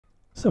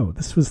So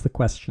this was the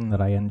question that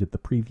I ended the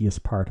previous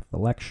part of the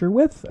lecture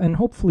with, and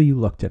hopefully you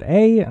looked at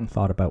A and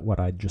thought about what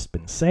I'd just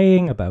been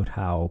saying about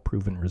how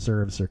proven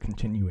reserves are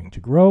continuing to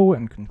grow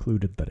and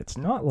concluded that it's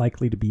not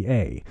likely to be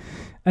A.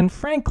 And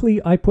frankly,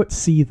 I put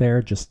C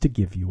there just to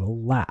give you a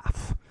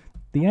laugh.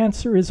 The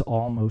answer is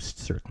almost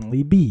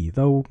certainly B,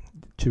 though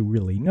to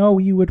really know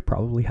you would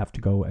probably have to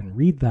go and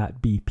read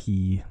that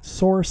BP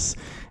source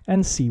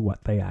and see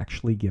what they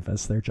actually give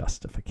as their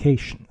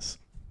justifications.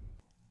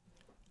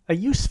 A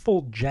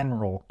useful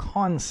general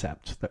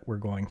concept that we're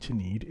going to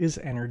need is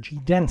energy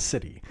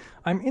density.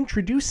 I'm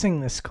introducing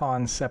this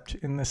concept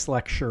in this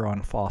lecture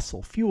on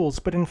fossil fuels,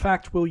 but in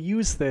fact we'll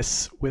use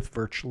this with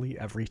virtually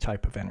every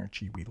type of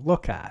energy we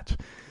look at.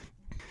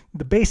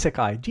 The basic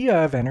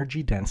idea of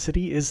energy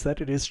density is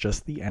that it is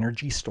just the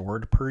energy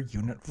stored per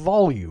unit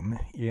volume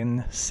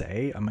in,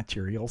 say, a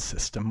material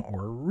system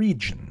or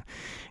region.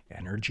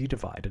 Energy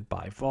divided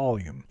by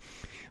volume.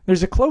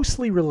 There's a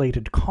closely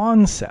related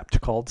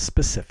concept called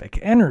specific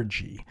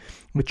energy,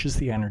 which is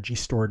the energy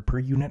stored per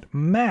unit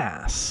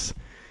mass.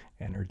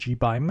 Energy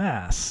by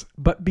mass.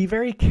 But be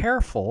very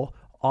careful.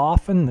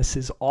 Often this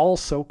is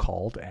also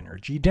called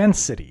energy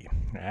density.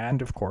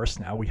 And of course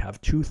now we have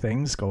two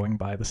things going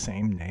by the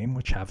same name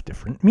which have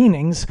different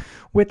meanings,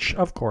 which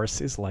of course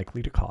is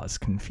likely to cause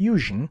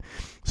confusion.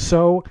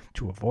 So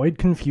to avoid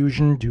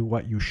confusion, do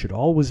what you should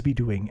always be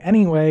doing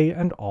anyway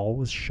and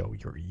always show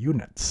your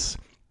units.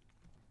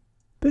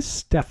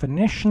 This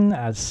definition,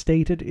 as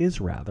stated,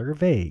 is rather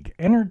vague.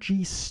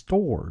 Energy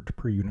stored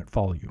per unit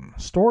volume.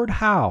 Stored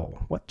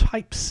how? What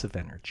types of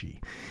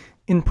energy?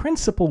 In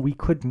principle, we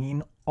could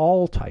mean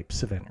all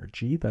types of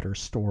energy that are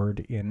stored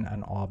in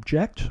an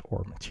object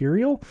or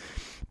material,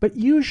 but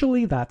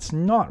usually that's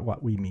not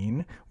what we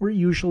mean. We're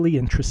usually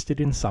interested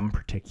in some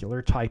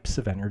particular types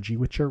of energy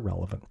which are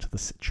relevant to the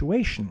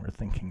situation we're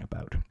thinking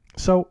about.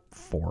 So,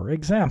 for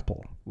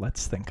example,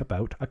 let's think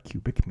about a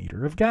cubic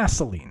meter of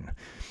gasoline.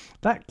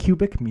 That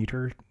cubic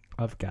meter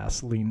of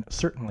gasoline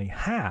certainly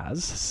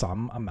has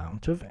some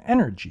amount of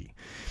energy.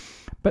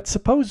 But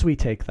suppose we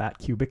take that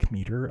cubic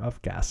meter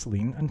of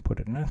gasoline and put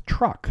it in a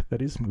truck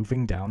that is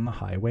moving down the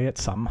highway at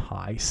some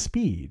high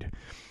speed.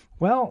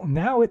 Well,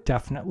 now it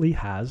definitely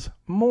has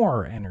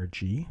more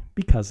energy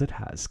because it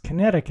has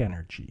kinetic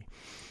energy.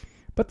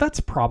 But that's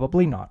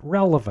probably not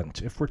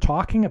relevant. If we're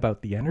talking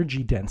about the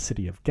energy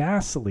density of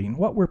gasoline,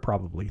 what we're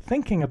probably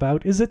thinking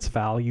about is its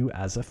value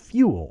as a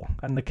fuel,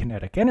 and the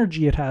kinetic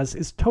energy it has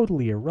is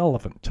totally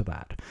irrelevant to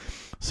that.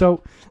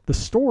 So the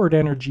stored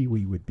energy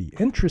we would be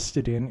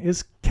interested in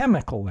is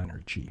chemical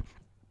energy.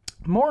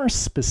 More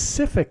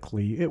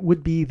specifically, it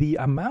would be the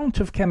amount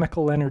of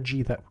chemical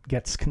energy that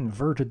gets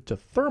converted to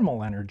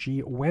thermal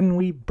energy when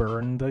we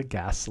burn the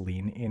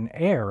gasoline in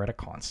air at a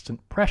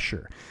constant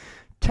pressure.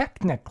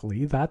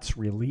 Technically, that's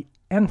really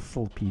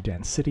enthalpy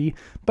density,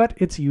 but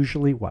it's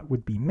usually what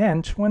would be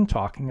meant when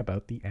talking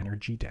about the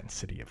energy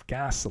density of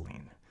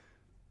gasoline.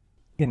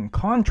 In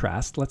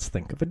contrast, let's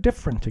think of a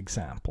different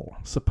example.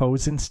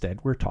 Suppose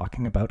instead we're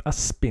talking about a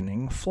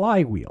spinning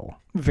flywheel.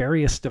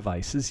 Various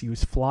devices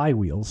use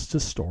flywheels to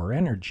store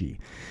energy,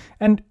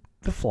 and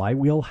the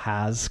flywheel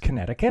has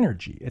kinetic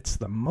energy. It's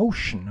the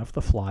motion of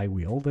the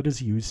flywheel that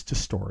is used to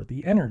store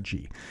the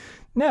energy.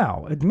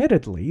 Now,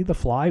 admittedly, the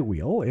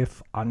flywheel,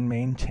 if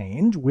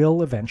unmaintained,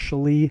 will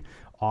eventually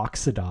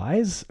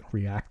oxidize,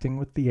 reacting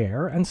with the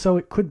air, and so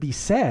it could be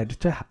said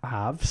to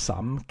have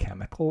some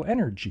chemical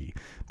energy.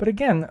 But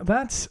again,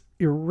 that's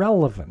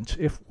irrelevant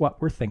if what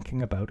we're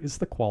thinking about is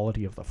the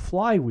quality of the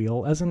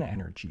flywheel as an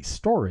energy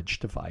storage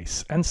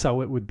device, and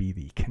so it would be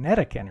the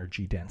kinetic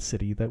energy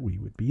density that we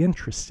would be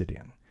interested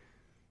in.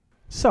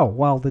 So,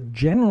 while the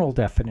general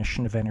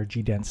definition of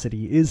energy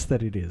density is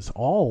that it is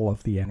all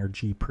of the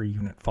energy per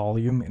unit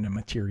volume in a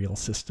material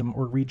system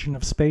or region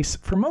of space,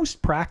 for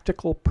most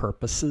practical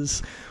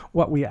purposes,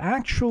 what we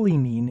actually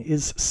mean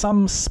is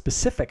some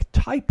specific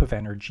type of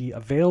energy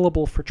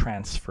available for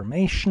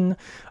transformation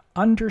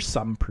under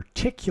some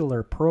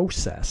particular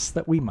process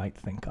that we might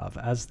think of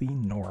as the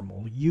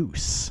normal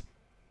use.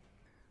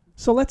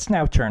 So let's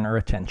now turn our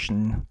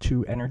attention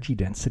to energy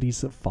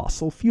densities of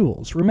fossil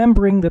fuels,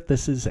 remembering that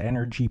this is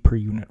energy per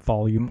unit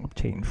volume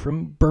obtained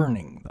from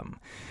burning them.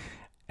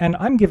 And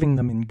I'm giving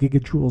them in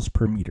gigajoules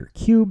per meter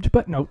cubed,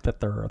 but note that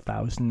there are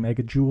 1,000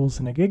 megajoules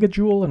in a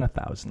gigajoule and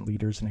 1,000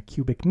 liters in a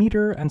cubic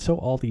meter, and so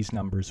all these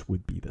numbers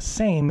would be the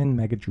same in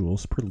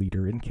megajoules per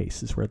liter in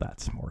cases where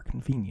that's more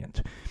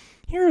convenient.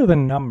 Here are the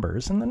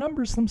numbers, and the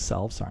numbers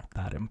themselves aren't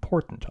that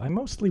important. I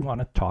mostly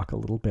want to talk a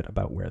little bit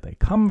about where they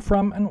come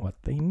from and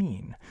what they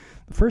mean.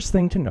 The first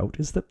thing to note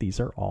is that these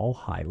are all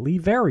highly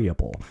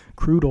variable.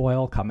 Crude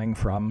oil coming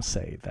from,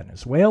 say,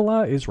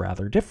 Venezuela is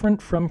rather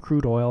different from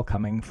crude oil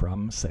coming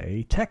from,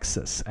 say,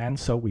 Texas, and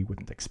so we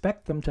wouldn't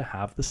expect them to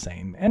have the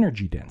same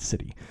energy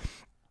density.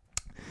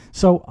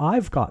 So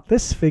I've got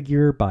this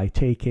figure by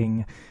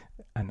taking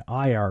an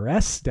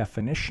IRS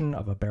definition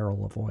of a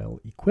barrel of oil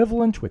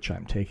equivalent, which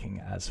I'm taking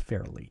as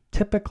fairly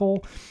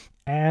typical,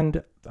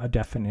 and a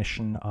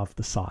definition of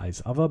the size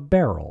of a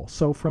barrel.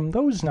 So from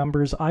those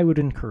numbers, I would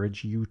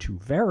encourage you to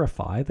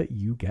verify that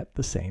you get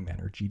the same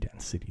energy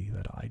density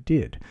that I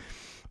did.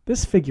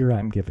 This figure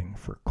I'm giving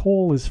for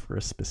coal is for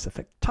a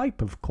specific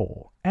type of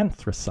coal,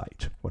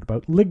 anthracite. What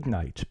about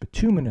lignite,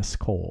 bituminous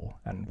coal?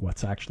 And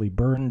what's actually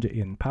burned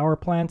in power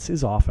plants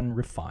is often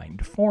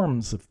refined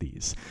forms of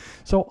these.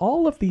 So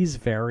all of these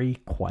vary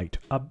quite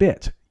a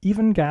bit.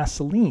 Even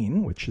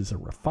gasoline, which is a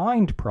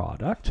refined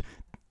product,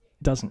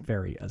 doesn't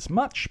vary as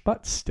much,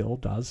 but still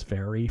does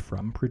vary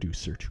from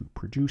producer to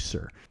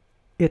producer.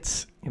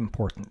 It's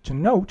important to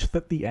note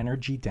that the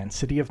energy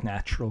density of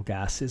natural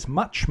gas is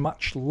much,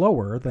 much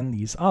lower than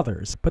these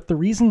others, but the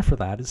reason for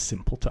that is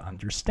simple to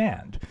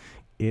understand.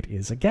 It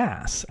is a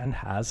gas and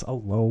has a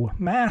low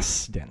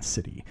mass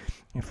density.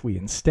 If we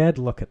instead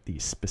look at the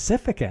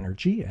specific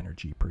energy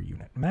per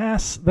unit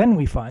mass, then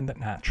we find that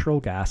natural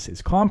gas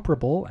is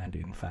comparable and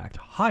in fact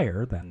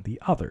higher than the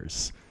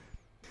others.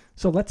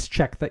 So let's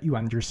check that you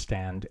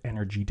understand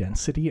energy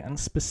density and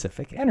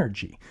specific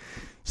energy.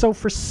 So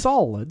for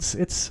solids,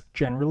 it's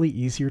generally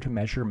easier to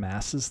measure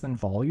masses than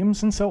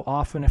volumes, and so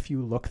often if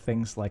you look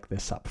things like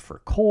this up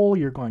for coal,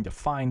 you're going to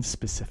find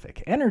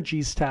specific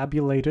energies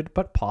tabulated,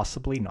 but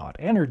possibly not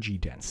energy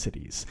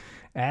densities.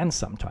 And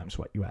sometimes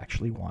what you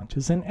actually want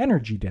is an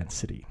energy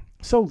density.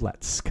 So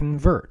let's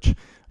convert.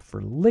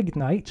 For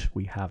lignite,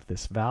 we have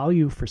this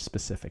value for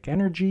specific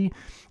energy,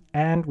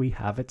 and we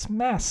have its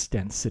mass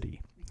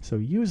density. So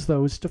use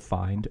those to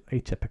find a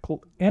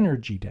typical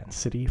energy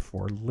density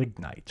for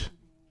lignite.